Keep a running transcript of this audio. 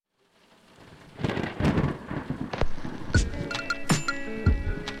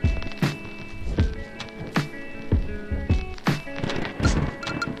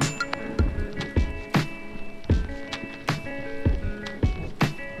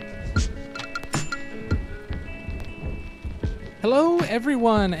Hello,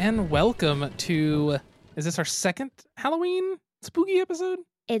 everyone, and welcome to... Is this our second Halloween spooky episode?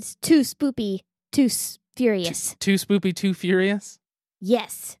 It's too spoopy, furious. Too spoopy, too furious?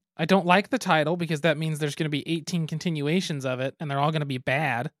 Yes. I don't like the title because that means there's going to be 18 continuations of it, and they're all going to be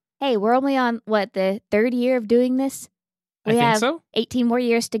bad. Hey, we're only on, the third year of doing this? I think so. 18 more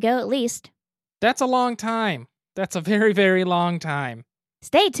years to go at least. That's a long time. That's a very, very long time.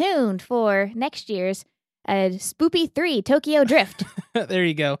 Stay tuned for next year's Spoopy 3 Tokyo Drift. There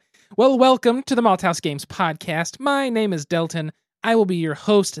you go. Well, welcome to the Malthouse Games podcast. My name is Delton. I will be your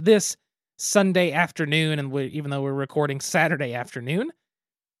host this Sunday afternoon, and even though we're recording Saturday afternoon.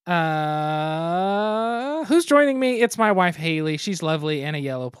 Who's joining me? It's my wife, Haley. She's lovely and a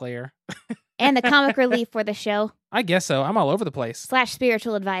yellow player. And the comic relief for the show. I guess so. I'm all over the place. /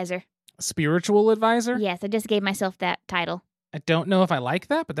 spiritual advisor. Spiritual advisor? Yes, I just gave myself that title. I don't know if I like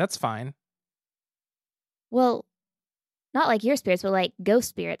that, but that's fine. Well, not like your spirits, but like ghost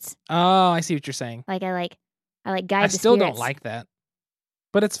spirits. Oh, I see what you're saying. Like I like guide the spirits. I still don't like that,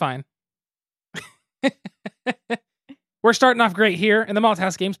 but it's fine. We're starting off great here in the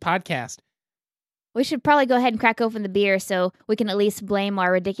Malthouse Games podcast. We should probably go ahead and crack open the beer so we can at least blame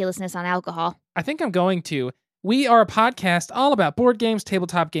our ridiculousness on alcohol. I think I'm going to. We are a podcast all about board games,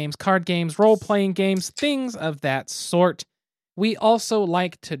 tabletop games, card games, role-playing games, things of that sort. We also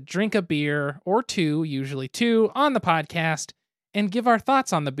like to drink a beer, or two, usually two, on the podcast, and give our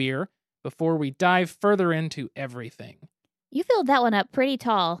thoughts on the beer before we dive further into everything. You filled that one up pretty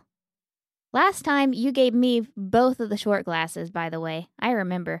tall. Last time, you gave me both of the short glasses, by the way. I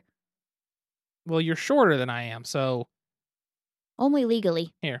remember. Well, you're shorter than I am, so... Only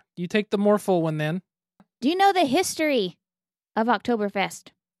legally. Here, you take the more full one then. Do you know the history of Oktoberfest?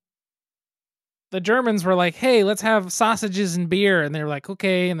 The Germans were like, hey, let's have sausages and beer. And they were like,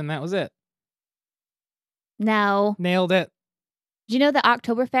 okay, and then that was it. No. Nailed it. Do you know that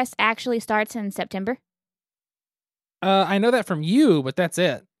Oktoberfest actually starts in September? I know that from you, but that's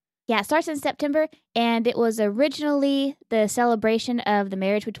it. Yeah, it starts in September, and it was originally the celebration of the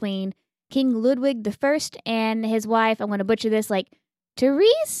marriage between King Ludwig I and his wife, I'm going to butcher this,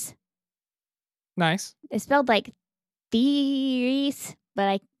 Therese? Nice. It's spelled like Therese, but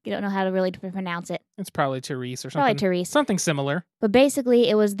I don't know how to really pronounce it. It's probably Therese or something. Probably Therese. Something similar. But basically,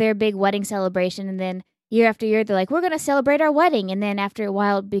 it was their big wedding celebration, and then year after year, they're like, we're going to celebrate our wedding. And then after a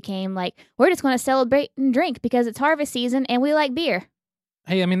while, it became like, we're just going to celebrate and drink because it's harvest season and we like beer.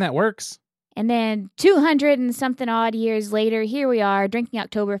 Hey, I mean, that works. And then 200 and something odd years later, here we are drinking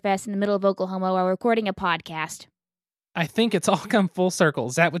Oktoberfest in the middle of Oklahoma while recording a podcast. I think it's all come full circle.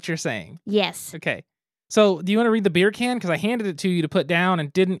 Is that what you're saying? Yes. Okay. So, do you want to read the beer can? Because I handed it to you to put down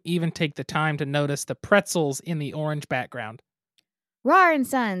and didn't even take the time to notice the pretzels in the orange background. Rar &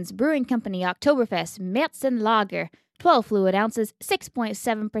 Sons Brewing Company Oktoberfest Märzen Lager, 12 fluid ounces,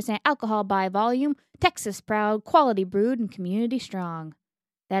 6.7% alcohol by volume, Texas proud, quality brewed, and community strong.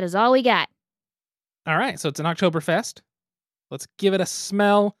 That is all we got. All right, so it's an Oktoberfest. Let's give it a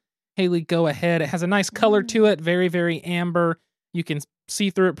smell. Haley, go ahead. It has a nice color to it, very, very amber. You can see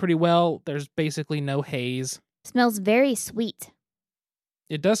through it pretty well. There's basically no haze. Smells very sweet.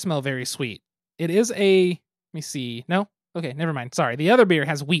 It does smell very sweet. It is let me see. No? Okay, never mind. Sorry. The other beer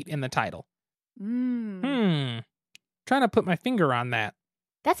has wheat in the title. Trying to put my finger on that.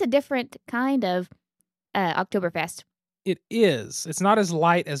 That's a different kind of Oktoberfest. It is. It's not as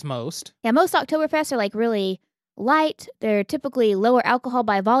light as most. Yeah, most Oktoberfests are really light. They're typically lower alcohol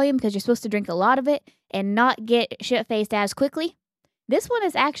by volume because you're supposed to drink a lot of it and not get shit-faced as quickly. This one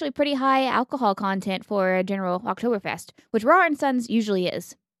is actually pretty high alcohol content for a general Oktoberfest, which Rar & Sons usually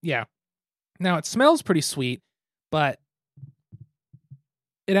is. Yeah. Now, it smells pretty sweet, but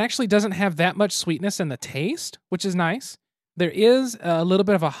it actually doesn't have that much sweetness in the taste, which is nice. There is a little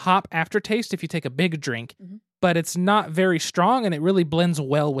bit of a hop aftertaste if you take a big drink, but it's not very strong, and it really blends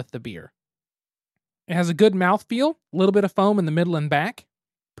well with the beer. It has a good mouthfeel, a little bit of foam in the middle and back.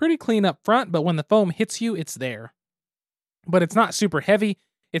 Pretty clean up front, but when the foam hits you, it's there. But it's not super heavy.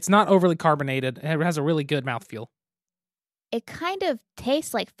 It's not overly carbonated. It has a really good mouthfeel. It kind of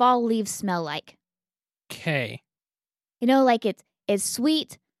tastes like fall leaves smell like. Okay. It's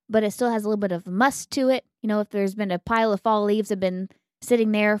sweet, but it still has a little bit of must to it. If there's been a pile of fall leaves that have been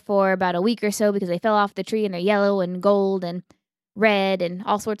sitting there for about a week or so because they fell off the tree and they're yellow and gold and red and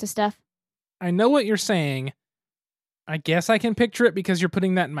all sorts of stuff. I know what you're saying. I guess I can picture it because you're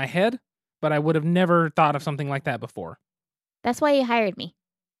putting that in my head, but I would have never thought of something like that before. That's why you hired me.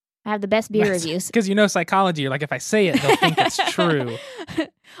 I have the best beer reviews. Because you know psychology. You're like, if I say it, they'll think it's true.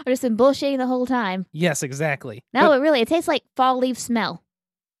 I've just been bullshitting the whole time. Yes, exactly. No, it tastes like fall leaf smell.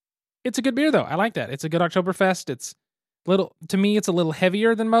 It's a good beer, though. I like that. It's a good Oktoberfest. It's To me, it's a little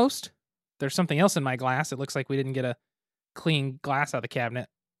heavier than most. There's something else in my glass. It looks like we didn't get a clean glass out of the cabinet.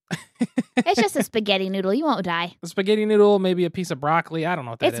 It's just a spaghetti noodle. You won't die. A spaghetti noodle, maybe a piece of broccoli. I don't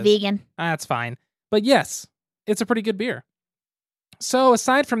know what that is. It's vegan. That's fine. But yes, it's a pretty good beer. So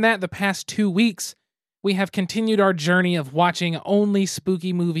aside from that, the past 2 weeks, we have continued our journey of watching only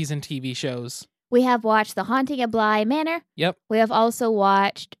spooky movies and TV shows. We have watched The Haunting of Bly Manor. Yep. We have also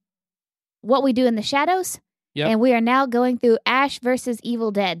watched What We Do in the Shadows. Yep. And we are now going through Ash vs.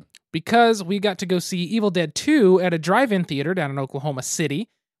 Evil Dead. Because we got to go see Evil Dead 2 at a drive-in theater down in Oklahoma City.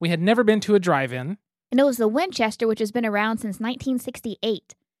 We had never been to a drive-in. And it was the Winchester, which has been around since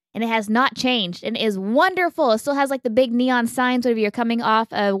 1968. And it has not changed and is wonderful. It still has like the big neon signs whenever you're coming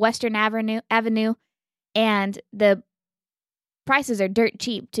off of Western Avenue. And the prices are dirt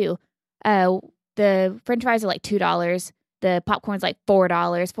cheap, too. The french fries are like $2. The popcorn's like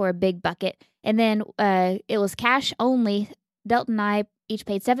 $4 for a big bucket. And then it was cash only. Delton and I each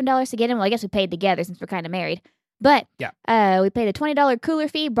paid $7 to get in. Well, I guess we paid together since we're kind of married. But we paid a $20 cooler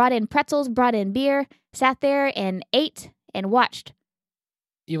fee, brought in pretzels, brought in beer, sat there and ate and watched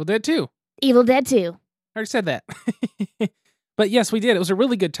Evil Dead 2. Evil Dead 2. I already said that. But yes, we did. It was a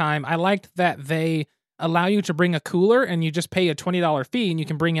really good time. I liked that they allow you to bring a cooler and you just pay a $20 fee and you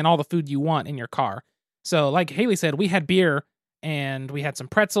can bring in all the food you want in your car. So like Haley said, we had beer and we had some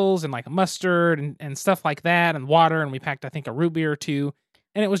pretzels and like mustard and stuff like that and water, and we packed, I think, a root beer or two.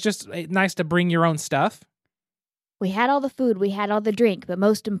 And it was just nice to bring your own stuff. We had all the food, we had all the drink, but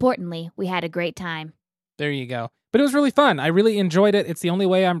most importantly, we had a great time. There you go. But it was really fun. I really enjoyed it. It's the only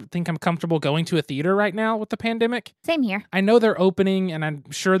way I think I'm comfortable going to a theater right now with the pandemic. Same here. I know they're opening, and I'm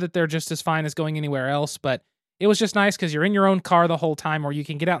sure that they're just as fine as going anywhere else, but it was just nice because you're in your own car the whole time, or you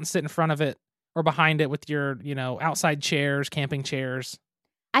can get out and sit in front of it or behind it with your, outside chairs, camping chairs.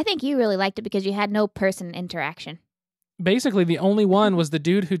 I think you really liked it because you had no person interaction. Basically, the only one was the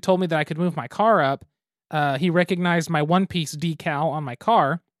dude who told me that I could move my car up. He recognized my One Piece decal on my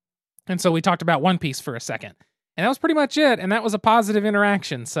car, and so we talked about One Piece for a second. And that was pretty much it, and that was a positive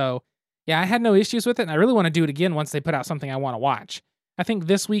interaction. So, yeah, I had no issues with it, and I really want to do it again once they put out something I want to watch. I think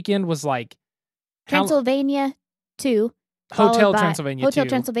this weekend was like... Transylvania 2. Hotel Transylvania 2. Hotel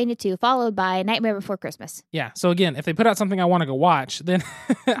Transylvania 2, followed by Nightmare Before Christmas. Yeah, so again, if they put out something I want to go watch, then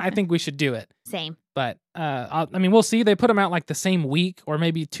I think we should do it. Same. But, we'll see. They put them out like the same week, or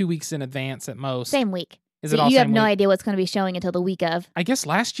maybe 2 weeks in advance at most. Same week. Is it all you have same no week? idea what's going to be showing until the week of. I guess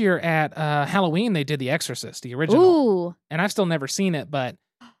last year at Halloween they did The Exorcist, the original. Ooh. And I've still never seen it, but...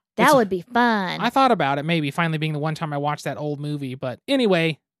 That would be fun. I thought about it maybe finally being the one time I watched that old movie. But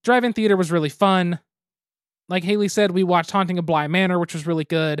anyway, drive-in theater was really fun. Like Haley said, we watched Haunting of Bly Manor, which was really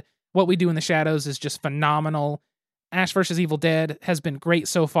good. What We Do in the Shadows is just phenomenal. Ash vs. Evil Dead has been great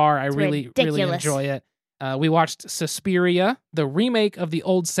so far. I really enjoy it. We watched Suspiria, the remake of the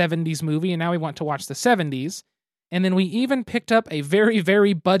old 70s movie, and now we want to watch the 70s. And then we even picked up a very,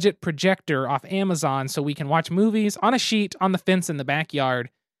 very budget projector off Amazon so we can watch movies on a sheet on the fence in the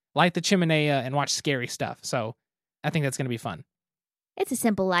backyard, light the chimenea, and watch scary stuff. So I think that's going to be fun. It's a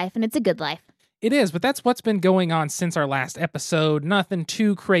simple life, and it's a good life. It is, but that's what's been going on since our last episode. Nothing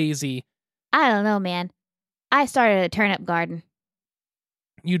too crazy. I don't know, man. I started a turnip garden.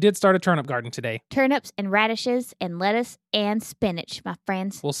 You did start a turnip garden today. Turnips and radishes and lettuce and spinach, my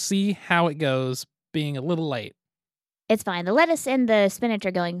friends. We'll see how it goes, being a little late. It's fine. The lettuce and the spinach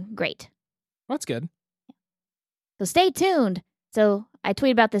are going great. Well, that's good. So stay tuned. So I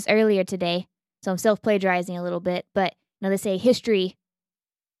tweeted about this earlier today, so I'm self-plagiarizing a little bit, but they say history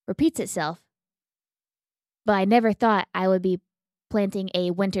repeats itself. But I never thought I would be planting a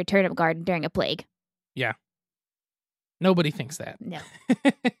winter turnip garden during a plague. Yeah. Nobody thinks that. No.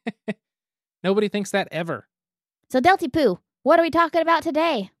 Nobody thinks that ever. So Delty Poo, what are we talking about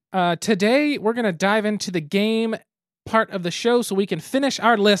today? Today, we're going to dive into the game part of the show so we can finish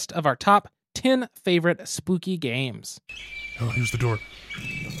our list of our top 10 favorite spooky games. Oh, here's the door.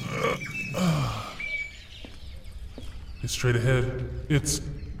 It's straight ahead.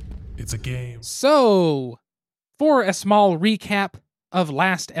 It's a game. So, for a small recap of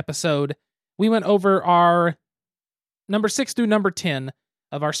last episode, we went over our number 6 through number 10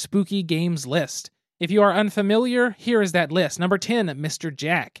 of our spooky games list. If you are unfamiliar, here is that list. Number 10, Mr.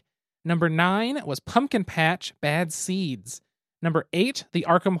 Jack. Number 9 was Pumpkin Patch Bad Seeds. Number 8, the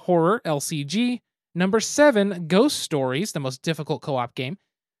Arkham Horror LCG. Number 7, Ghost Stories, the most difficult co-op game.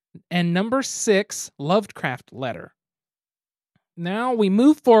 And number 6, Lovecraft Letter. Now we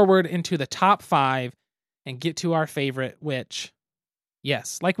move forward into the top 5 and get to our favorite, which,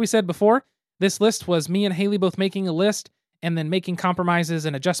 yes, like we said before, this list was me and Haley both making a list, and then making compromises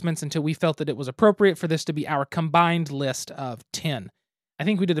and adjustments until we felt that it was appropriate for this to be our combined list of 10. I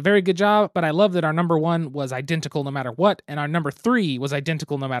think we did a very good job, but I love that our number 1 was identical no matter what, and our number 3 was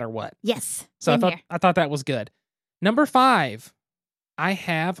identical no matter what. Yes. So Same here. I thought that was good. Number 5, I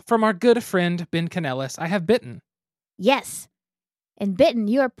have, from our good friend Ben Canellis, I have Bitten. Yes. In Bitten,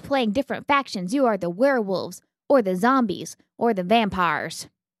 you are playing different factions. You are the werewolves, or the zombies, or the vampires.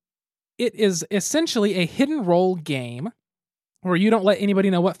 It is essentially a hidden role game where you don't let anybody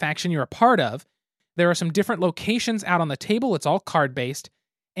know what faction you're a part of. There are some different locations out on the table. It's all card-based.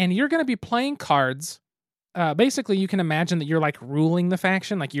 And you're going to be playing cards. Basically, you can imagine that you're like ruling the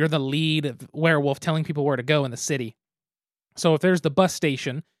faction. Like you're the lead werewolf telling people where to go in the city. So if there's the bus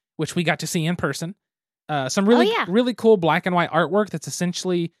station, which we got to see in person, some really cool black and white artwork that's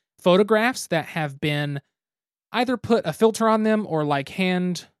essentially photographs that have been either put a filter on them or like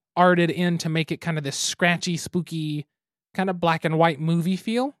hand arted in to make it kind of this scratchy, spooky, kind of black and white movie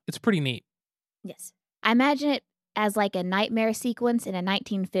feel. It's pretty neat. Yes. I imagine it as like a nightmare sequence in a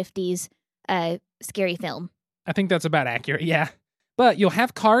 1950s scary film. I think that's about accurate, yeah. But you'll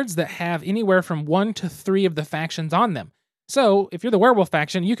have cards that have anywhere from 1 to 3 of the factions on them. So if you're the werewolf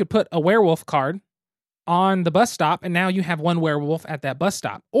faction, you could put a werewolf card on the bus stop, and now you have 1 werewolf at that bus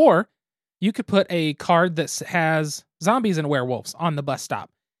stop. Or you could put a card that has zombies and werewolves on the bus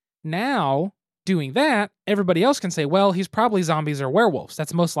stop. Now, doing that, everybody else can say, well, he's probably zombies or werewolves.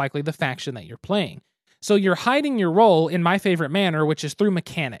 That's most likely the faction that you're playing. So you're hiding your role in my favorite manner, which is through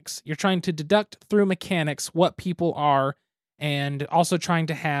mechanics. You're trying to deduct through mechanics what people are, and also trying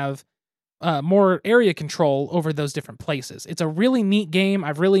to have more area control over those different places. It's a really neat game.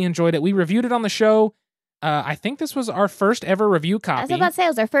 I've really enjoyed it. We reviewed it on the show. I think this was our first ever review copy. I was about to say it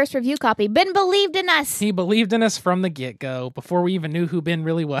was our first review copy. Ben believed in us. He believed in us from the get-go, before we even knew who Ben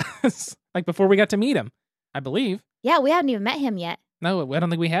really was. Like, before we got to meet him, I believe. Yeah, we haven't even met him yet. No, I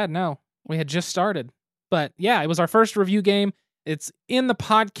don't think we had, no. We had just started. But yeah, it was our first review game. It's in the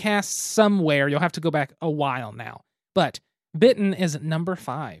podcast somewhere. You'll have to go back a while now. But Bitten is number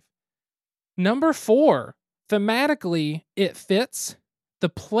 5. Number 4, thematically, it fits. The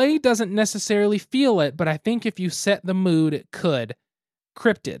play doesn't necessarily feel it, but I think if you set the mood, it could.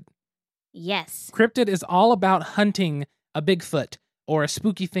 Cryptid. Yes. Cryptid is all about hunting a Bigfoot or a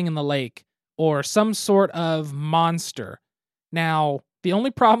spooky thing in the lake or some sort of monster. Now, the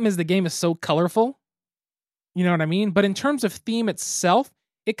only problem is the game is so colorful. You know what I mean? But in terms of theme itself,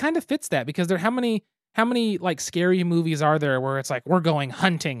 it kind of fits that, because how many like scary movies are there where it's like, we're going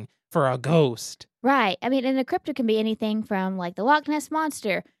hunting for a ghost? Right. I mean, and a cryptid can be anything from like the Loch Ness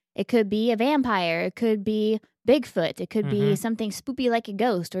Monster. It could be a vampire. It could be Bigfoot. It could be something spoopy like a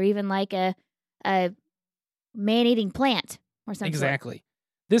ghost, or even like a man-eating plant or something. Exactly.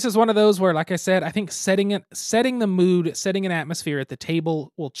 This is one of those where, like I said, I think setting the mood, setting an atmosphere at the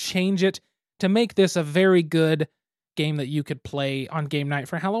table will change it to make this a very good game that you could play on game night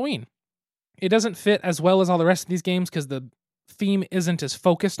for Halloween. It doesn't fit as well as all the rest of these games because the theme isn't as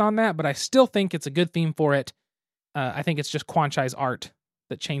focused on that, but I still think it's a good theme for it. I think it's just Quan Chai's art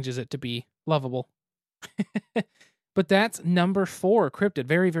that changes it to be lovable. But that's number 4, Cryptid.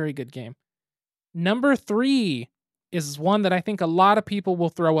 Very, very good game. Number 3 is one that I think a lot of people will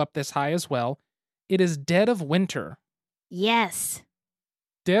throw up this high as well. It is Dead of Winter. Yes.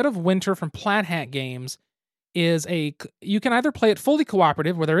 Dead of Winter from Plaid Hat Games is you can either play it fully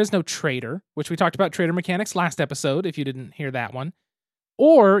cooperative, where there is no traitor, which we talked about traitor mechanics last episode, if you didn't hear that one,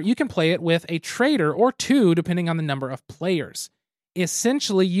 or you can play it with a traitor or 2, depending on the number of players.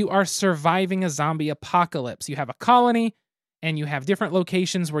 Essentially, you are surviving a zombie apocalypse. You have a colony, and you have different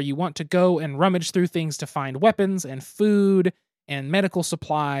locations where you want to go and rummage through things to find weapons and food and medical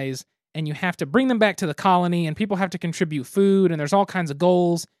supplies, and you have to bring them back to the colony, and people have to contribute food, and there's all kinds of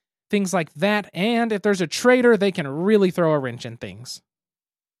goals, things like that. And if there's a traitor, they can really throw a wrench in things.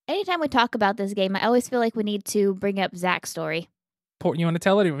 Anytime we talk about this game, I always feel like we need to bring up Zach's story. You want to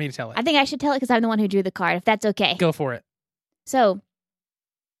tell it, or you want me to tell it? I think I should tell it because I'm the one who drew the card, if that's okay. Go for it. So,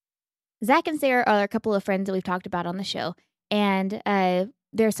 Zach and Sarah are a couple of friends that we've talked about on the show, and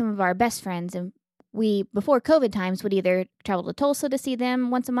they're some of our best friends. And we, before COVID times, would either travel to Tulsa to see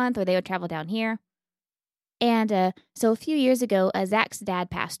them once a month, or they would travel down here. And so a few years ago, Zach's dad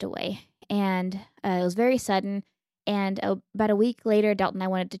passed away, and it was very sudden. And about a week later, Dalton and I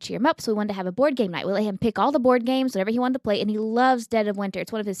wanted to cheer him up, so we wanted to have a board game night. We let him pick all the board games, whatever he wanted to play, and he loves Dead of Winter.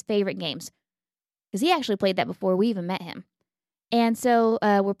 It's one of his favorite games, because he actually played that before we even met him. And so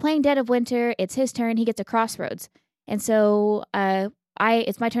we're playing Dead of Winter. It's his turn. He gets a crossroads. And so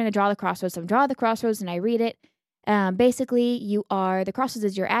it's my turn to draw the crossroads. So I draw the crossroads and I read it. Basically, the crossroads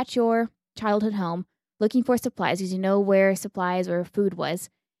is you're at your childhood home, looking for supplies because you know where supplies or food was,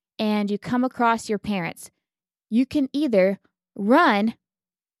 and you come across your parents. You can either run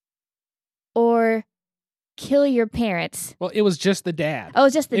or kill your parents. Well, it was just the dad. Oh,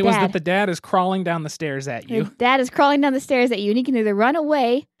 it's just the It dad. was that the dad is crawling down the stairs at Your you. dad is crawling down the stairs at you, and you can either run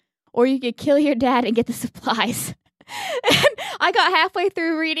away or you could kill your dad and get the supplies. And I got halfway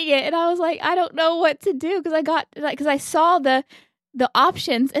through reading it, and I was like, I don't know what to do because I saw the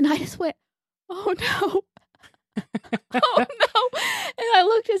options, and I just went, oh no. Oh no. And I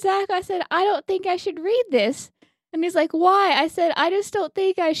looked at Zach. I said, I don't think I should read this. And he's like, why? I said, I just don't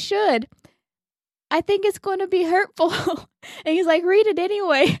think I should. I think it's going to be hurtful. And he's like, read it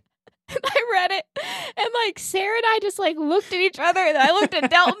anyway. And I read it. And like Sarah and I just like looked at each other, and I looked at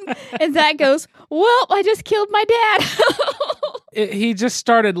Dalton, and Zach goes, well, I just killed my dad. He just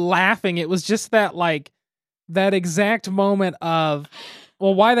started laughing. It was just that exact moment of,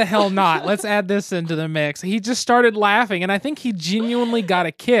 well, why the hell not? Let's add this into the mix. He just started laughing, and I think he genuinely got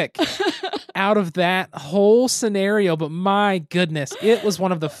a kick out of that whole scenario. But my goodness, it was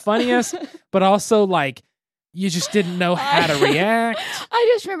one of the funniest, but also like you just didn't know how to react.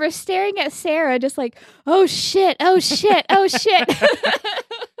 I just remember staring at Sarah just like, oh shit, oh shit, oh shit.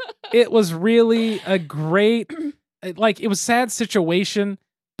 It was really a great, like, it was a sad situation,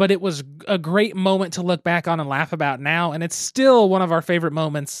 but it was a great moment to look back on and laugh about now. And it's still one of our favorite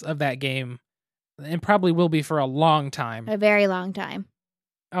moments of that game, and probably will be for a long time. A very long time.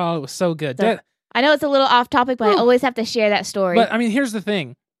 Oh, it was so good. So, I know it's a little off topic, but I always have to share that story. But I mean, here's the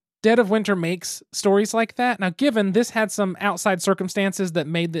thing. Dead of Winter makes stories like that. Now, given this had some outside circumstances that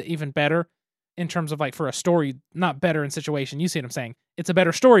made it even better in terms of like for a story, not better in situation. You see what I'm saying? It's a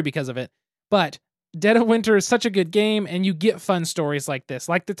better story because of it. But Dead of Winter is such a good game, and you get fun stories like this.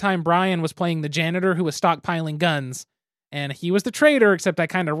 Like the time Brian was playing the janitor who was stockpiling guns, and he was the traitor, except I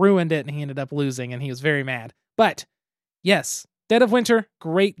kind of ruined it, and he ended up losing, and he was very mad. But yes, Dead of Winter,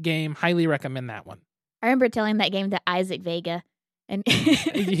 great game. Highly recommend that one. I remember telling that game to Isaac Vega, and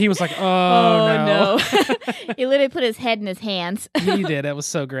he was like, oh no. He literally put his head in his hands. He did. It was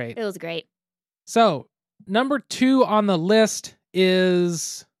so great. It was great. So, number 2 on the list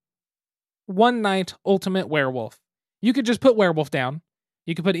is One Night Ultimate Werewolf. You could just put Werewolf down.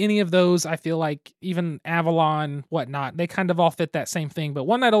 You could put any of those. I feel like even Avalon, whatnot, they kind of all fit that same thing. But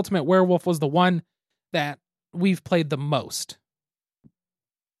One Night Ultimate Werewolf was the one that we've played the most.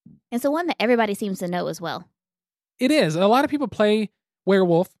 It's the one that everybody seems to know as well. It is. A lot of people play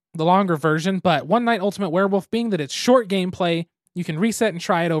Werewolf, the longer version, but One Night Ultimate Werewolf, being that it's short gameplay, you can reset and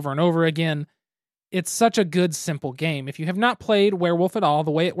try it over and over again. It's such a good, simple game. If you have not played Werewolf at all,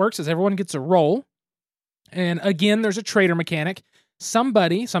 the way it works is everyone gets a role. And again, there's a traitor mechanic.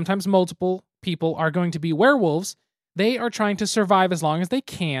 Somebody, sometimes multiple people, are going to be werewolves. They are trying to survive as long as they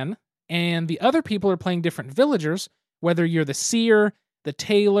can. And the other people are playing different villagers, whether you're the seer, the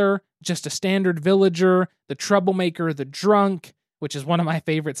tailor, just a standard villager, the troublemaker, the drunk, which is one of my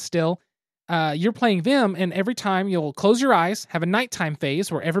favorites still. You're playing them, and every time you'll close your eyes, have a nighttime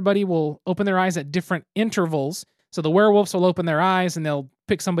phase where everybody will open their eyes at different intervals. So the werewolves will open their eyes and they'll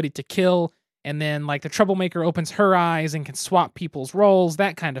pick somebody to kill, and then like the troublemaker opens her eyes and can swap people's roles,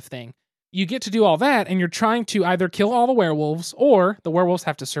 that kind of thing. You get to do all that, and you're trying to either kill all the werewolves, or the werewolves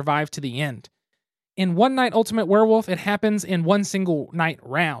have to survive to the end. In One Night Ultimate Werewolf, it happens in one single night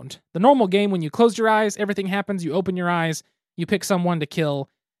round. The normal game, when you close your eyes, everything happens, you open your eyes, you pick someone to kill,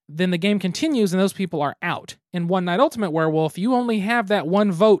 then the game continues and those people are out. In One Night Ultimate Werewolf, you only have that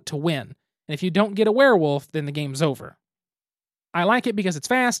one vote to win. And if you don't get a werewolf, then the game's over. I like it because it's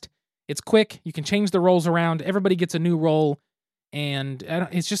fast, it's quick, you can change the roles around, everybody gets a new role, and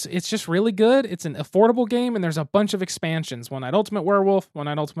it's just really good. It's an affordable game, and there's a bunch of expansions. One Night Ultimate Werewolf, One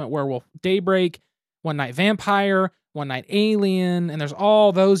Night Ultimate Werewolf Daybreak, One Night Vampire, One Night Alien, and there's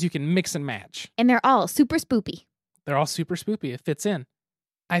all those you can mix and match. And they're all super spoopy. They're all super spoopy. It fits in.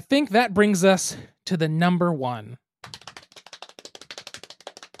 I think that brings us to the number 1.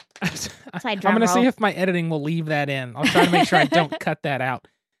 I'm going to see if my editing will leave that in. I'll try to make sure I don't cut that out.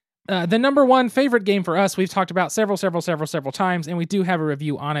 The number 1 favorite game for us, we've talked about several times, and we do have a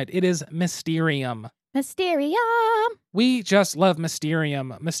review on it. It is Mysterium. Mysterium! We just love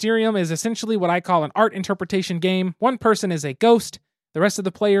Mysterium. Mysterium is essentially what I call an art interpretation game. One person is a ghost. The rest of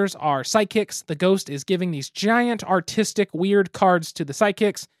the players are psychics. The ghost is giving these giant, artistic, weird cards to the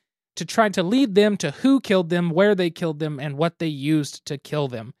psychics to try to lead them to who killed them, where they killed them, and what they used to kill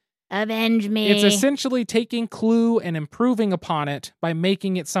them. Avenge me. It's essentially taking Clue and improving upon it by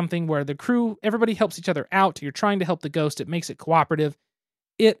making it something where the crew, everybody helps each other out. You're trying to help the ghost. It makes it cooperative.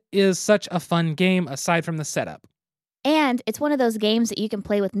 It is such a fun game aside from the setup. And it's one of those games that you can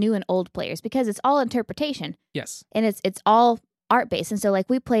play with new and old players because it's all interpretation Yes. and it's all art based. And so like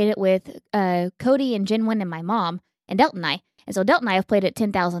we played it with Cody and Jinwin and my mom and Delton and I. And so Delton and I have played it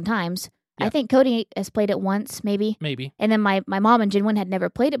 10,000 times. Yeah. I think Cody has played it once, maybe. Maybe. And then my mom and Jinwin had never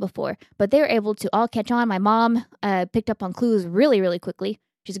played it before, but they were able to all catch on. My mom picked up on clues really, really quickly.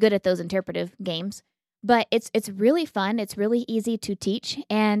 She's good at those interpretive games. But it's really fun. It's really easy to teach,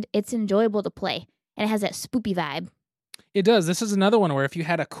 and it's enjoyable to play. And it has that spoopy vibe. It does. This is another one where if you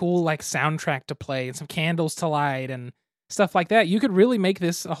had a cool like soundtrack to play and some candles to light and stuff like that, you could really make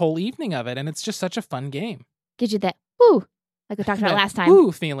this a whole evening of it. And it's just such a fun game. Gives you that woo, like we talked about That last time.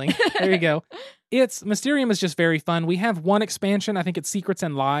 woo feeling. There you go. Mysterium is just very fun. We have one expansion, I think it's Secrets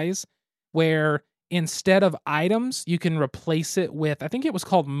and Lies, where instead of items, you can replace it with, I think it was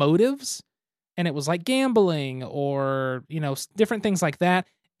called motives. And it was like gambling or, different things like that.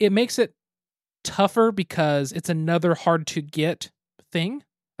 It makes it tougher because it's another hard to get thing.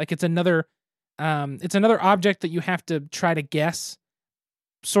 Like it's another object that you have to try to guess,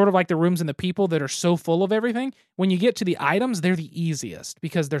 sort of like the rooms and the people that are so full of everything. When you get to the items, they're the easiest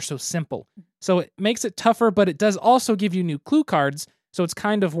because they're so simple. So it makes it tougher, but it does also give you new clue cards. So it's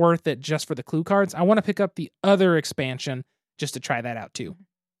kind of worth it just for the clue cards. I want to pick up the other expansion just to try that out too.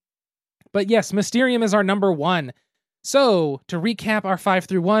 But yes, Mysterium is our number 1. So, to recap our 5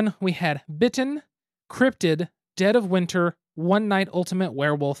 through 1, we had Bitten, Cryptid, Dead of Winter, One Night Ultimate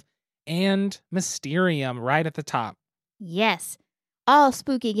Werewolf, and Mysterium right at the top. Yes. All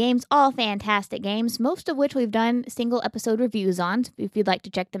spooky games, all fantastic games, most of which we've done single episode reviews on, if you'd like to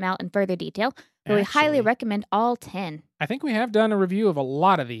check them out in further detail. But we highly Actually, recommend all 10. I think we have done a review of a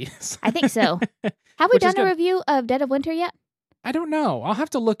lot of these. I think so. Have we Which is done a good. review of Dead of Winter yet? I don't know. I'll have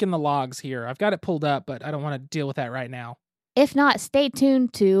to look in the logs here. I've got it pulled up, but I don't want to deal with that right now. If not, stay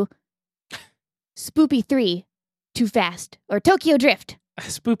tuned to Spoopy 3, Too Fast, or Tokyo Drift.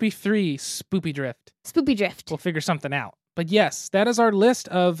 Spoopy 3, Spoopy Drift. Spoopy Drift. We'll figure something out. But yes, that is our list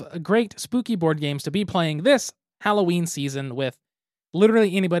of great spooky board games to be playing this Halloween season with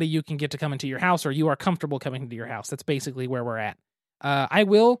literally anybody you can get to come into your house or you are comfortable coming into your house. That's basically where we're at. I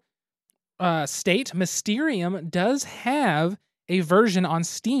will state Mysterium does have a version on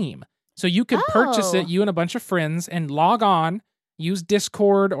Steam. So you could purchase it, you and a bunch of friends, and log on, use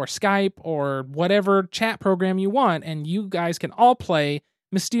Discord or Skype or whatever chat program you want, and you guys can all play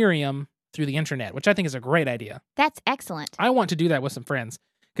Mysterium through the internet, which I think is a great idea. That's excellent. I want to do that with some friends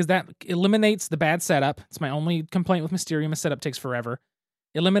because that eliminates the bad setup. It's my only complaint with Mysterium. The setup takes forever.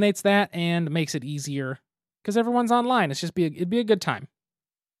 Eliminates that and makes it easier because everyone's online. It'd be a good time.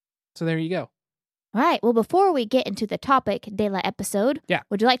 So there you go. All right. Well, before we get into the topic de la episode,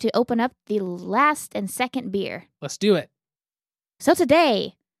 would you like to open up the last and second beer? Let's do it. So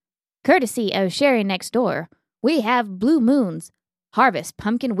today, courtesy of Sherry Next Door, we have Blue Moon's Harvest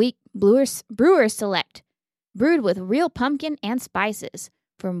Pumpkin Week Brewers Select, brewed with real pumpkin and spices.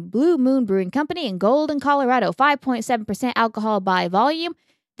 From Blue Moon Brewing Company in Golden, Colorado, 5.7% alcohol by volume.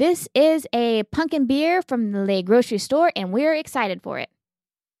 This is a pumpkin beer from the grocery store, and we're excited for it.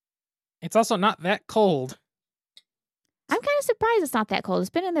 It's also not that cold. I'm kind of surprised it's not that cold. It's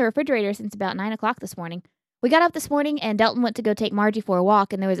been in the refrigerator since about 9 o'clock this morning. We got up this morning, and Delton went to go take Margie for a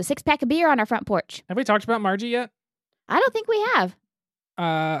walk, and there was a 6-pack of beer on our front porch. Have we talked about Margie yet? I don't think we have.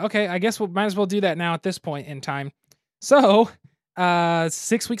 Okay, I guess we might as well do that now at this point in time. So,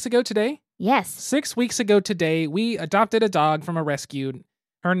 6 weeks ago today? Yes. 6 weeks ago today, we adopted a dog from a rescue.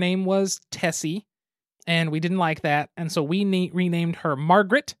 Her name was Tessie, and we didn't like that, and so we renamed her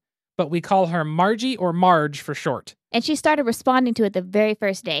Margaret, but we call her Margie or Marge for short. And she started responding to it the very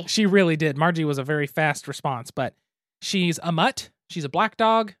first day. She really did. Margie was a very fast response, but she's a mutt. She's a black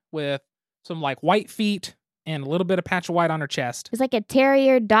dog with some like white feet and a little bit of patch of white on her chest. It's like a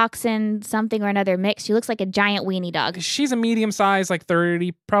terrier, dachshund, something or another mix. She looks like a giant weenie dog. She's a medium size, like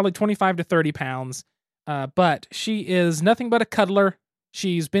 30, probably 25 to 30 pounds. But she is nothing but a cuddler.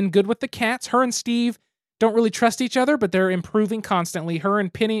 She's been good with the cats. Her and Steve don't really trust each other, but they're improving constantly. Her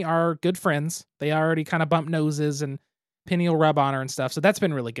and Penny are good friends. They already kind of bump noses, and Penny will rub on her and stuff. So that's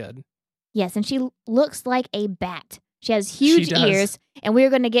been really good. Yes, and she looks like a bat. She has huge ears, and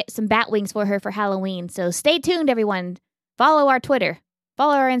we're going to get some bat wings for her for Halloween. So stay tuned, everyone. Follow our Twitter,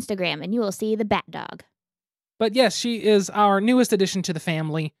 follow our Instagram, and you will see the bat dog. But yes, she is our newest addition to the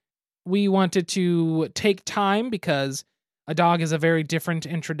family. We wanted to take time because a dog is a very different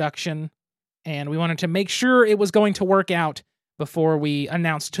introduction, and we wanted to make sure it was going to work out before we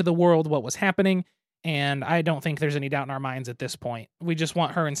announced to the world what was happening. And I don't think there's any doubt in our minds at this point. We just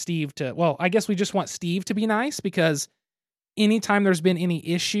want her and Steve to, well, I guess we just want Steve to be nice because anytime there's been any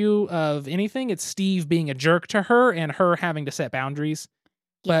issue of anything, it's Steve being a jerk to her and her having to set boundaries.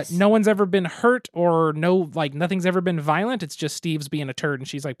 Yes. But no one's ever been hurt or nothing's ever been violent. It's just Steve's being a turd and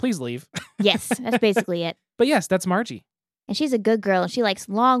she's like, please leave. Yes, that's basically it. But yes, that's Margie. And she's a good girl, and she likes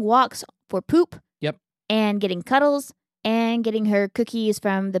long walks for poop. Yep. And getting cuddles and getting her cookies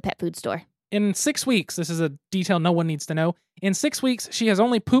from the pet food store. In 6 weeks, this is a detail no one needs to know. In 6 weeks, she has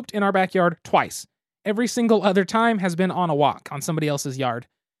only pooped in our backyard twice. Every single other time has been on a walk on somebody else's yard.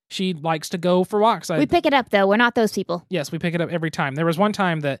 She likes to go for walks. We pick it up, though. We're not those people. Yes, we pick it up every time. There was one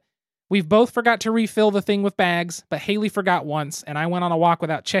time that we've both forgot to refill the thing with bags, but Haley forgot once, and I went on a walk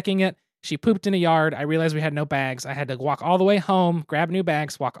without checking it. She pooped in a yard. I realized we had no bags. I had to walk all the way home, grab new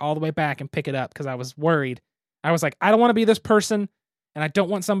bags, walk all the way back, and pick it up because I was worried. I was like, I don't want to be this person, and I don't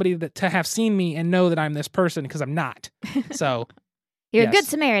want somebody to have seen me and know that I'm this person because I'm not. So, You're yes, a good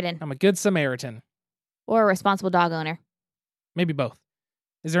Samaritan. I'm a good Samaritan. Or a responsible dog owner. Maybe both.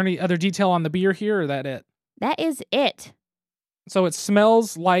 Is there any other detail on the beer here, or is that it? That is it. So it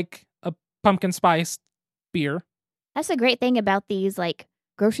smells like a pumpkin spice beer. That's the great thing about these,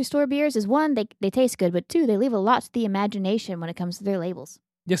 grocery store beers is, one, they taste good, but two, they leave a lot to the imagination when it comes to their labels.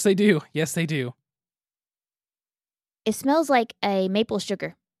 Yes, they do. Yes, they do. It smells like a maple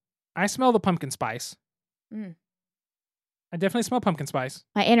sugar. I smell the pumpkin spice. Mm. I definitely smell pumpkin spice.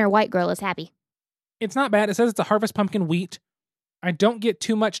 My inner white girl is happy. It's not bad. It says it's a harvest pumpkin wheat. I don't get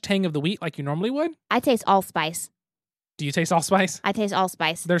too much tang of the wheat like you normally would. I taste allspice. Do you taste allspice? I taste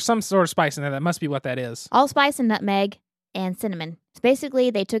allspice. There's some sort of spice in there. That must be what that is. Allspice and nutmeg and cinnamon. So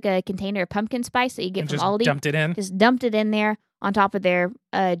basically, they took a container of pumpkin spice that you get And from just Aldi. dumped it in. Just dumped it in there on top of their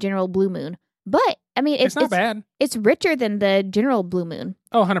General Blue Moon. But, I mean, It's not bad. It's richer than the General Blue Moon.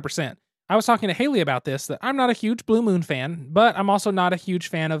 Oh, 100%. I was talking to Haley about this, that I'm not a huge Blue Moon fan, but I'm also not a huge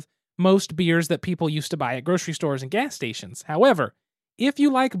fan of most beers that people used to buy at grocery stores and gas stations. However, if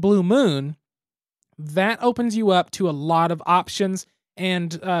you like Blue Moon, that opens you up to a lot of options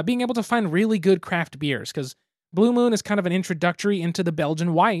and being able to find really good craft beers, because Blue Moon is kind of an introductory into the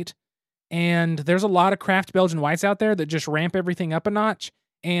Belgian white, and there's a lot of craft Belgian whites out there that just ramp everything up a notch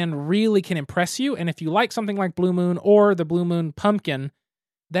and really can impress you. And if you like something like Blue Moon or the Blue Moon Pumpkin,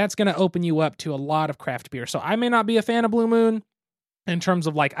 that's going to open you up to a lot of craft beer. So I may not be a fan of Blue Moon in terms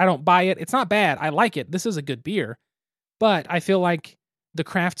of I don't buy it. It's not bad. I like it. This is a good beer. But I feel like the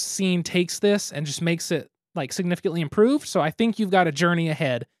craft scene takes this and just makes it significantly improved. So I think you've got a journey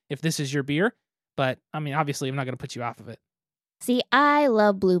ahead if this is your beer. But I mean, obviously, I'm not going to put you off of it. See, I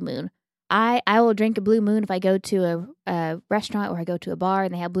love Blue Moon. I will drink a Blue Moon if I go to a restaurant or I go to a bar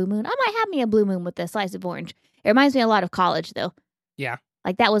and they have Blue Moon. I might have me a Blue Moon with a slice of orange. It reminds me a lot of college, though. Yeah.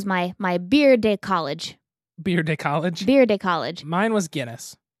 That was my beer de college. Beer de college? Beer de college. Mine was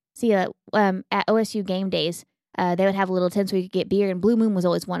Guinness. See, at OSU game days, they would have little tents where you could get beer, and Blue Moon was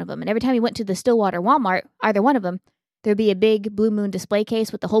always one of them. And every time you went to the Stillwater Walmart, either one of them, there'd be a big Blue Moon display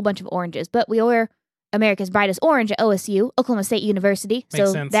case with a whole bunch of oranges. But we were America's brightest orange at OSU, Oklahoma State University. Makes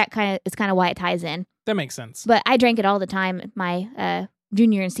so sense. that is kind of why it ties in. That makes sense. But I drank it all the time my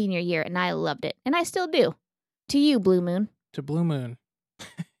junior and senior year, and I loved it. And I still do. To you, Blue Moon. To Blue Moon.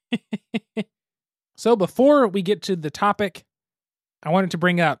 So before we get to the topic, I wanted to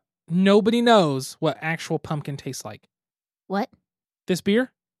bring up, nobody knows what actual pumpkin tastes like. What? This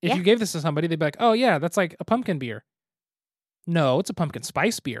beer? If Yeah. you gave this to somebody, they'd be like, oh yeah, that's like a pumpkin beer. No, it's a pumpkin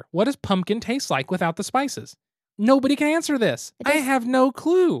spice beer. What does pumpkin taste like without the spices? Nobody can answer this. It I does- have no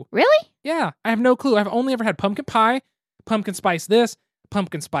clue. Really? Yeah, I have no clue. I've only ever had pumpkin pie, pumpkin spice this,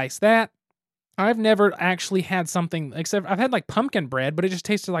 pumpkin spice that. I've never actually had something, except I've had pumpkin bread, but it just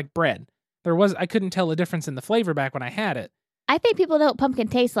tasted like bread. I couldn't tell a difference in the flavor back when I had it. I think people know what pumpkin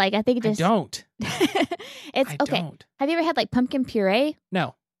tastes like. I think it I just... don't. It's I okay. don't. Have you ever had pumpkin puree?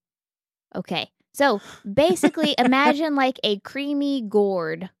 No. Okay. So basically imagine a creamy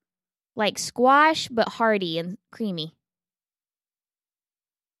gourd. Like squash, but hearty and creamy.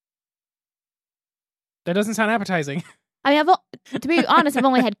 That doesn't sound appetizing. I mean, to be honest, I've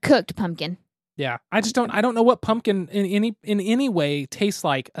only had cooked pumpkin. Yeah. I don't know what pumpkin in any way tastes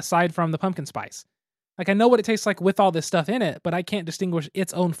like aside from the pumpkin spice. I know what it tastes like with all this stuff in it, but I can't distinguish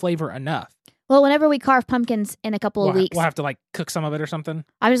its own flavor enough. Well, whenever we carve pumpkins in a couple of weeks, We'll have to cook some of it or something.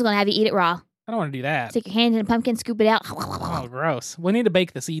 I'm just going to have you eat it raw. I don't want to do that. Stick your hand in a pumpkin, scoop it out. Oh, gross. We need to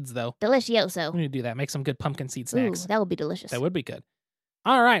bake the seeds, though. Delicioso. We need to do that. Make some good pumpkin seed Ooh, snacks. that would be delicious. That would be good.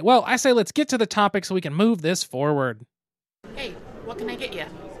 All right. Well, I say let's get to the topic so we can move this forward. Hey, what can I get you?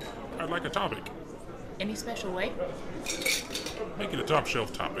 I'd like a topic. Any special way? Make it a top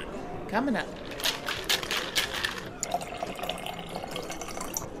shelf topic. Coming up.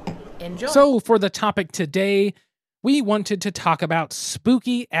 Enjoy. So, for the topic today, we wanted to talk about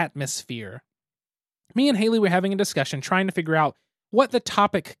spooky atmosphere. Me and Haley were having a discussion trying to figure out what the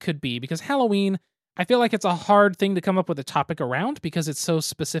topic could be, because Halloween, I feel like it's a hard thing to come up with a topic around because it's so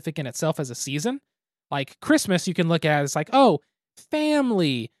specific in itself as a season. Like Christmas, you can look at it as like, oh,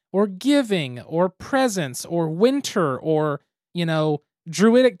 family or giving or presents or winter or,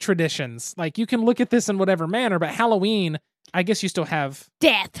 druidic traditions. Like you can look at this in whatever manner, but Halloween, I guess you still have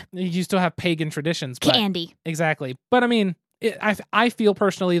Death. You still have pagan traditions. But, Candy. exactly. But I mean, I feel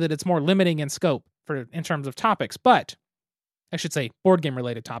personally that it's more limiting in scope in terms of topics, but I should say board game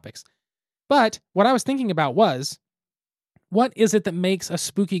related topics. But what I was thinking about was, what is it that makes a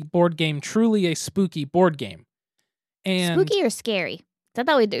spooky board game truly a spooky board game? And Spooky or scary? I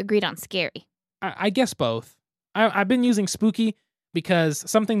thought we agreed on scary. I guess both. I've been using spooky because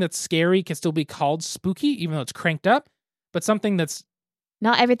something that's scary can still be called spooky, even though it's cranked up. But something that's...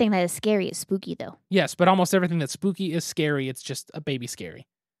 Not everything that is scary is spooky, though. Yes, but almost everything that's spooky is scary. It's just a baby scary.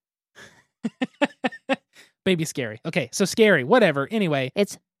 Baby scary. Okay, so scary, whatever. Anyway.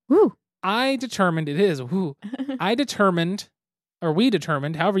 It's, woo. We determined,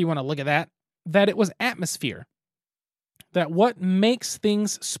 however you want to look at that it was atmosphere. That what makes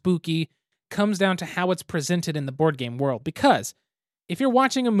things spooky comes down to how it's presented in the board game world. Because if you're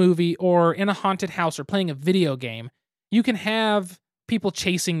watching a movie or in a haunted house or playing a video game, you can have people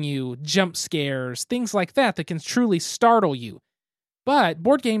chasing you, jump scares, things like that can truly startle you. But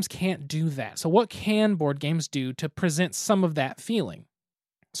board games can't do that. So what can board games do to present some of that feeling?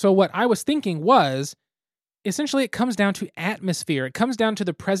 So what I was thinking was, essentially it comes down to atmosphere. It comes down to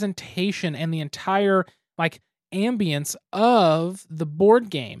the presentation and the entire ambience of the board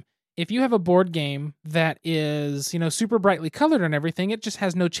game. If you have a board game that is, super brightly colored and everything, it just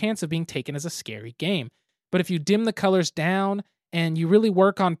has no chance of being taken as a scary game. But if you dim the colors down and you really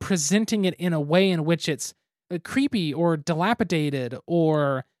work on presenting it in a way in which it's creepy or dilapidated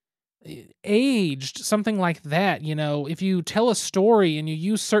or aged, something like that, if you tell a story and you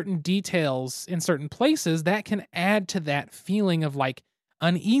use certain details in certain places, that can add to that feeling of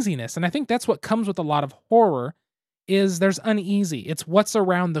uneasiness. And I think that's what comes with a lot of horror, is there's uneasy. It's what's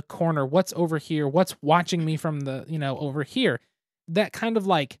around the corner, what's over here, what's watching me from the, over here. That kind of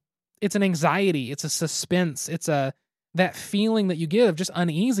it's an anxiety, it's a suspense, it's that feeling that you get of just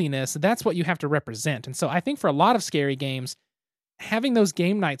uneasiness. That's what you have to represent. And so I think for a lot of scary games, having those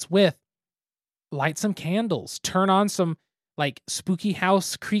game nights with light some candles, turn on some spooky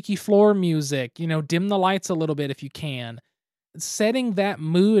house, creaky floor music, dim the lights a little bit if you can. Setting that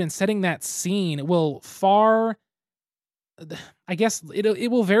mood and setting that scene will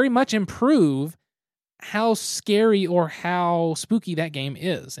it will very much improve how scary or how spooky that game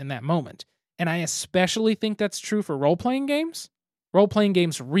is in that moment. And I especially think that's true for role-playing games. Role-playing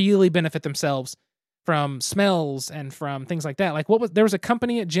games really benefit themselves from smells and from things like that. There was a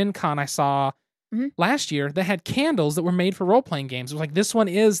company at Gen Con I saw last year that had candles that were made for role-playing games. It was this one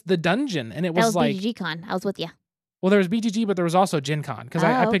is the dungeon. And it was BGG Con. I was with you. Well, there was BGG, but there was also Gen Con, because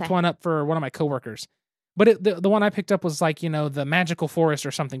I picked one up for one of my coworkers. But the one I picked up was the magical forest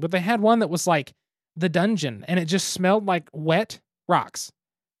or something. But they had one that was the dungeon, and it just smelled like wet rocks.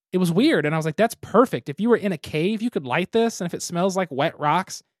 It was weird, and I was like, that's perfect. If you were in a cave, you could light this, and if it smells like wet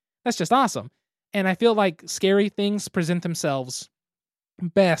rocks, that's just awesome. And I feel like scary things present themselves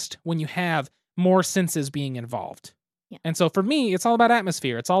best when you have more senses being involved. Yeah. And so for me, it's all about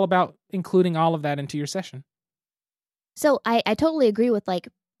atmosphere. It's all about including all of that into your session. So I totally agree with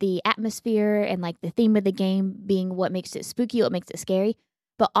the atmosphere and the theme of the game being what makes it spooky, what makes it scary.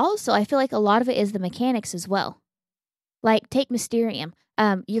 But also I feel like a lot of it is the mechanics as well. Take Mysterium.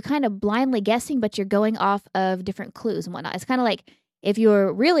 You're kind of blindly guessing, but you're going off of different clues and whatnot. It's kind of if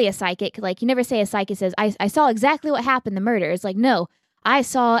you're really a psychic, you never say a psychic says, I saw exactly what happened, the murder. It's no, I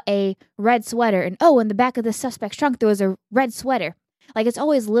saw a red sweater, and in the back of the suspect's trunk, there was a red sweater. It's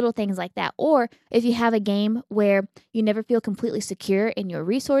always little things like that. Or if you have a game where you never feel completely secure in your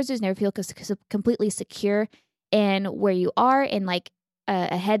resources, never feel completely secure in where you are and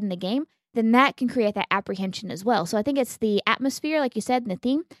ahead in the game, then that can create that apprehension as well. So I think it's the atmosphere, like you said, and the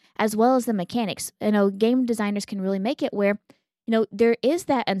theme, as well as the mechanics. Game designers can really make it where, there is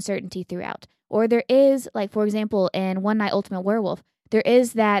that uncertainty throughout. Or there is, for example, in One Night Ultimate Werewolf, there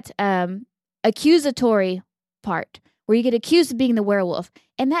is that accusatory part where you get accused of being the werewolf.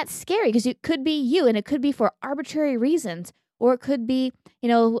 And that's scary because it could be you, and it could be for arbitrary reasons. Or it could be,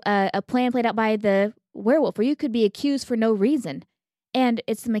 a plan played out by the werewolf, or you could be accused for no reason. And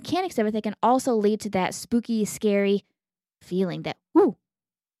it's the mechanics of it that can also lead to that spooky, scary feeling that, whoo.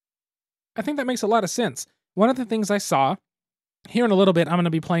 I think that makes a lot of sense. One of the things I saw, here in a little bit, I'm going to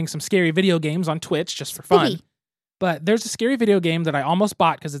be playing some scary video games on Twitch just for fun. Spooky. But there's a scary video game that I almost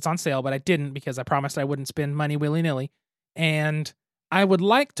bought because it's on sale, but I didn't because I promised I wouldn't spend money willy-nilly. And I would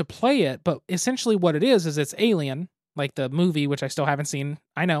like to play it, but essentially what it is it's Alien, like the movie, which I still haven't seen.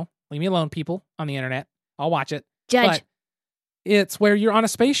 I know. Leave me alone, people on the internet. I'll watch it. Judge. But it's where you're on a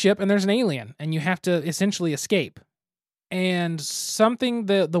spaceship and there's an alien and you have to essentially escape. And something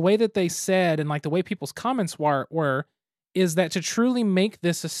the way that they said and like the way people's comments were is that to truly make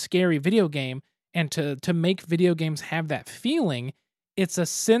this a scary video game and to make video games have that feeling, it's a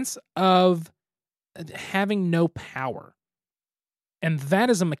sense of having no power. And that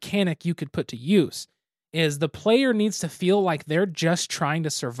is a mechanic you could put to use, is the player needs to feel like they're just trying to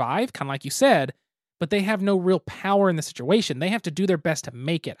survive, kind of like you said, but they have no real power in the situation. They have to do their best to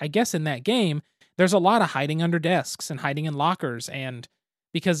make it. I guess in that game, there's a lot of hiding under desks and hiding in lockers, and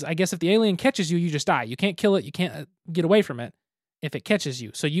because I guess if the alien catches you, you just die. You can't kill it. You can't get away from it if it catches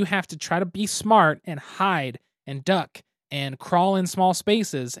you. So you have to try to be smart and hide and duck and crawl in small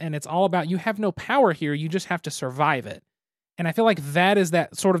spaces. And it's all about, you have no power here. You just have to survive it. And I feel like that is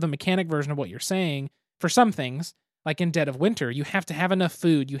that sort of the mechanic version of what you're saying for some things. Like in Dead of Winter, you have to have enough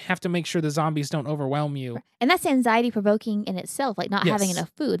food. You have to make sure the zombies don't overwhelm you. And that's anxiety provoking in itself, like not having Yes.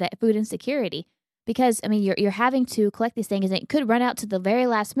 enough food, that food insecurity. Because I mean, you're having to collect these things, and it could run out to the very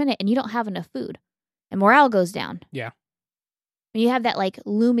last minute, and you don't have enough food, and morale goes down. Yeah. And you have that like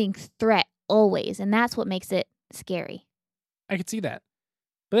looming threat always, and that's what makes it scary. I could see that.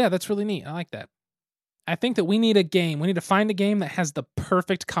 But yeah, that's really neat. I like that. I think that we need a game. We need to find a game that has the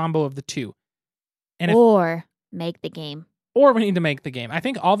perfect combo of the two. And Or make the game. or we need to make the game. I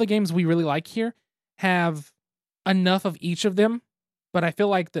think all the games we really like here have enough of each of them, but I feel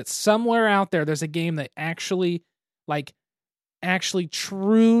like that somewhere out there's a game that actually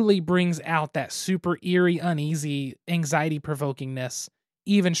truly brings out that super eerie, uneasy, anxiety provokingness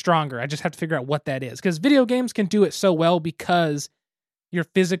even stronger. I just have to figure out what that is, because video games can do it so well because you're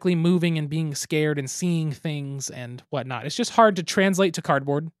physically moving and being scared and seeing things and whatnot. It's just hard to translate to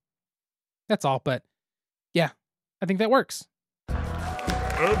cardboard. That's all, but yeah, I think that works. And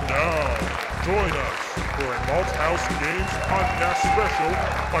now, join us for a Malthouse Games Podcast special,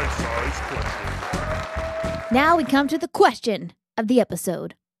 Bite-Sized Question. Now we come to the question of the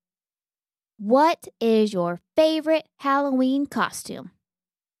episode. What is your favorite Halloween costume?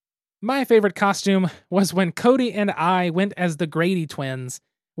 My favorite costume was when Cody and I went as the Grady twins,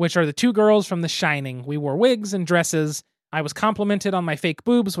 which are the two girls from The Shining. We wore wigs and dresses. I was complimented on my fake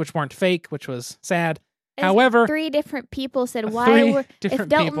boobs, which weren't fake, which was sad. However, 3 different people said, three "Why? If different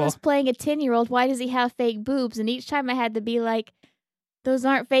Dalton people. was playing a 10-year-old, why does he have fake boobs?" And each time I had to be like, "Those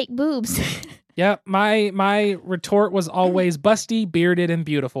aren't fake boobs." yeah, my retort was always busty, bearded, and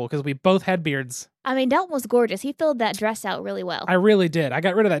beautiful, because we both had beards. I mean, Dalton was gorgeous. He filled that dress out really well. I really did. I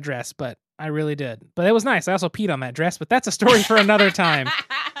got rid of that dress, but I really did. But it was nice. I also peed on that dress, but that's a story for another time.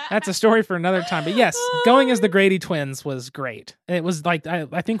 That's a story for another time. But yes, going as the Grady twins was great. It was like,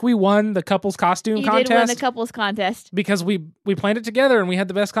 I think we won the couples costume You contest did win the couples contest. because we planned it together and we had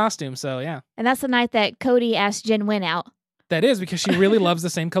the best costume. So yeah, And that's the night that Cody asked Jen Wynn out. that is because she really loves the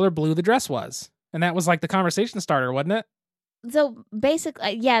same color blue the dress was. And that was like the conversation starter, wasn't it? So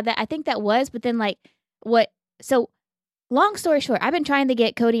basically, yeah, I think that was, but then like what? So long story short, I've been trying to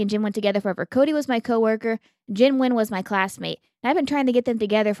get Cody and Jen Wynn together forever. Cody was my coworker. Jen Wynn was my classmate. And I've been trying to get them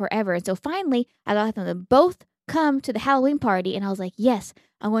together forever. And so finally, I got them to both come to the Halloween party. And I was like, yes,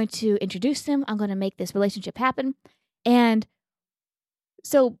 I'm going to introduce them. I'm going to make this relationship happen. And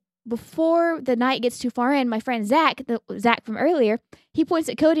so before the night gets too far in, my friend Zach from earlier, he points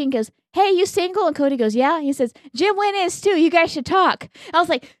at Cody and goes, "Hey, you single?" And Cody goes, "Yeah." He says, "Jen Wynn is too. You guys should talk." I was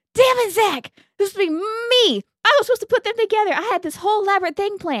like, damn it, Zach. This would be me. I was supposed to put them together. I had this whole elaborate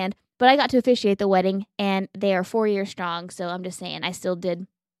thing planned. But I got to officiate the wedding, and they are 4 years strong. So I'm just saying, I still did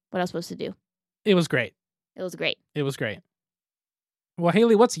what I was supposed to do. It was great. It was great. It was great. Well,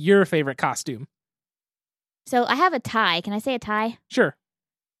 Haley, what's your favorite costume? So I have a tie. Can I say a tie? Sure.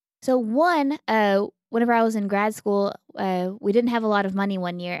 So whenever I was in grad school, we didn't have a lot of money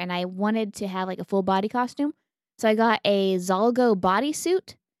one year, and I wanted to have like a full body costume. So I got a Zalgo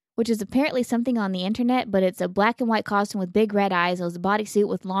bodysuit, which is apparently something on the internet, but it's a black and white costume with big red eyes. It was a bodysuit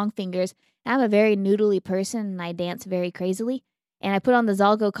with long fingers. I'm a very noodly person, and I dance very crazily. And I put on the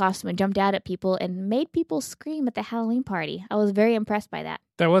Zalgo costume and jumped out at people and made people scream at the Halloween party. I was very impressed by that.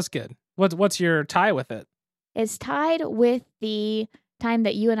 That was good. What's your tie with it? It's tied with the time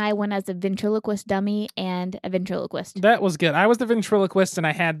that you and I went as a ventriloquist dummy and a ventriloquist. That was good. I was the ventriloquist, and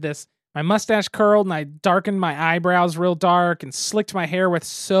I had my mustache curled, and I darkened my eyebrows real dark and slicked my hair with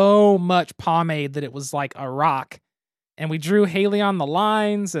so much pomade that it was like a rock. And we drew Haley on the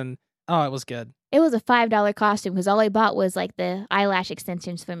lines, and Oh, it was good. It was a $5 costume because all I bought was like the eyelash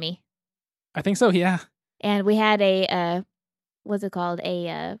extensions for me. I think so, yeah. And we had a, what's it called?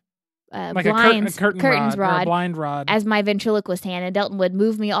 A Like blinds, a curtains curtains rod, or a rod blind rod. as my ventriloquist hand. And Delton would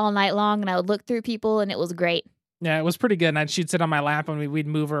move me all night long and I would look through people and it was great. Yeah, it was pretty good. And she'd sit on my lap and we'd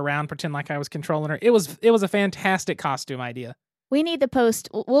move her around, pretend like I was controlling her. It was a fantastic costume idea. We need to post,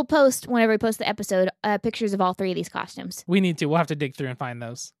 we'll post whenever we post the episode, pictures of all 3 of these costumes. We need to. We'll have to dig through and find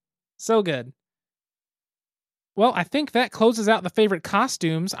those. So good. Well, I think that closes out the favorite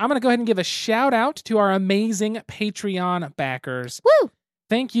costumes. I'm going to go ahead and give a shout out to our amazing Patreon backers. Woo!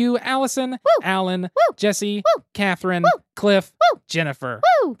 Thank you, Allison, Woo! Alan, Woo! Jesse, Woo! Catherine, Woo! Cliff, Woo! Jennifer.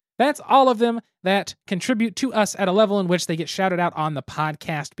 Woo! That's all of them that contribute to us at a level in which they get shouted out on the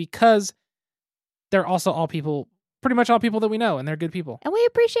podcast because they're also all people, pretty much all people that we know, and they're good people. And we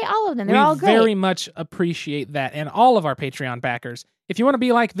appreciate all of them. They're We all great. very much appreciate that, and all of our Patreon backers. If you want to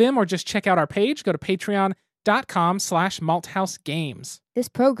be like them or just check out our page, go to patreon.com/malthousegames. This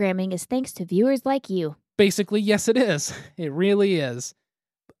programming is thanks to viewers like you. Basically, yes, it is. It really is.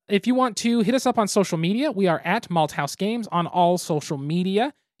 If you want to hit us up on social media, we are at Malthouse Games on all social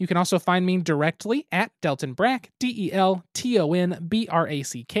media. You can also find me directly at Delton Brack,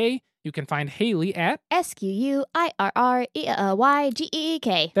 DeltonBrack. You can find Haley at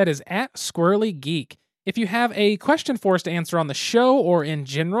SQUIRRELYGEEK. that is at Squirrely Geek. If you have a question for us to answer on the show or in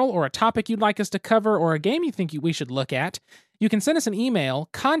general, or a topic you'd like us to cover, or a game you think we should look at, you can send us an email,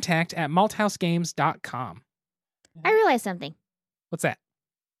 contact@malthousegames.com. I realized something. What's that?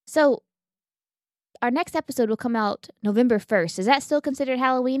 So, our next episode will come out November 1st. Is that still considered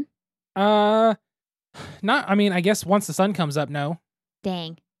Halloween? Not, I mean, I guess once the sun comes up, no.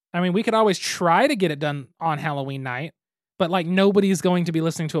 Dang. I mean, we could always try to get it done on Halloween night, but like nobody's going to be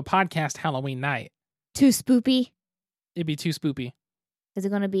listening to a podcast Halloween night. Too spoopy? It'd be too spoopy. Is it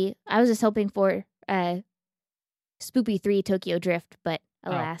going to be? I was just hoping for Spoopy 3 Tokyo Drift, but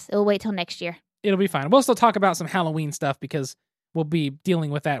alas, it'll wait till next year. It'll be fine. We'll still talk about some Halloween stuff because we'll be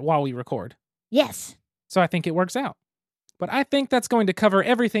dealing with that while we record. Yes. So I think it works out. But I think that's going to cover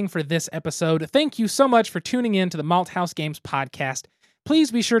everything for this episode. Thank you so much for tuning in to the Malthouse Games podcast.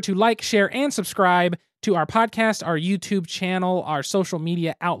 Please be sure to like, share, and subscribe to our podcast, our YouTube channel, our social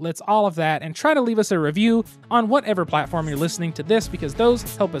media outlets, all of that, and try to leave us a review on whatever platform you're listening to this because those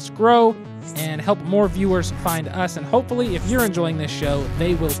help us grow and help more viewers find us. And hopefully, if you're enjoying this show,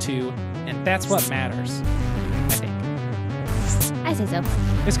 they will too. And that's what matters, I think. I say so.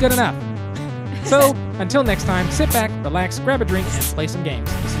 It's good enough. So, until next time, sit back, relax, grab a drink, and play some games.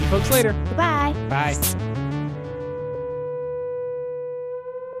 See you folks later. Goodbye. Bye.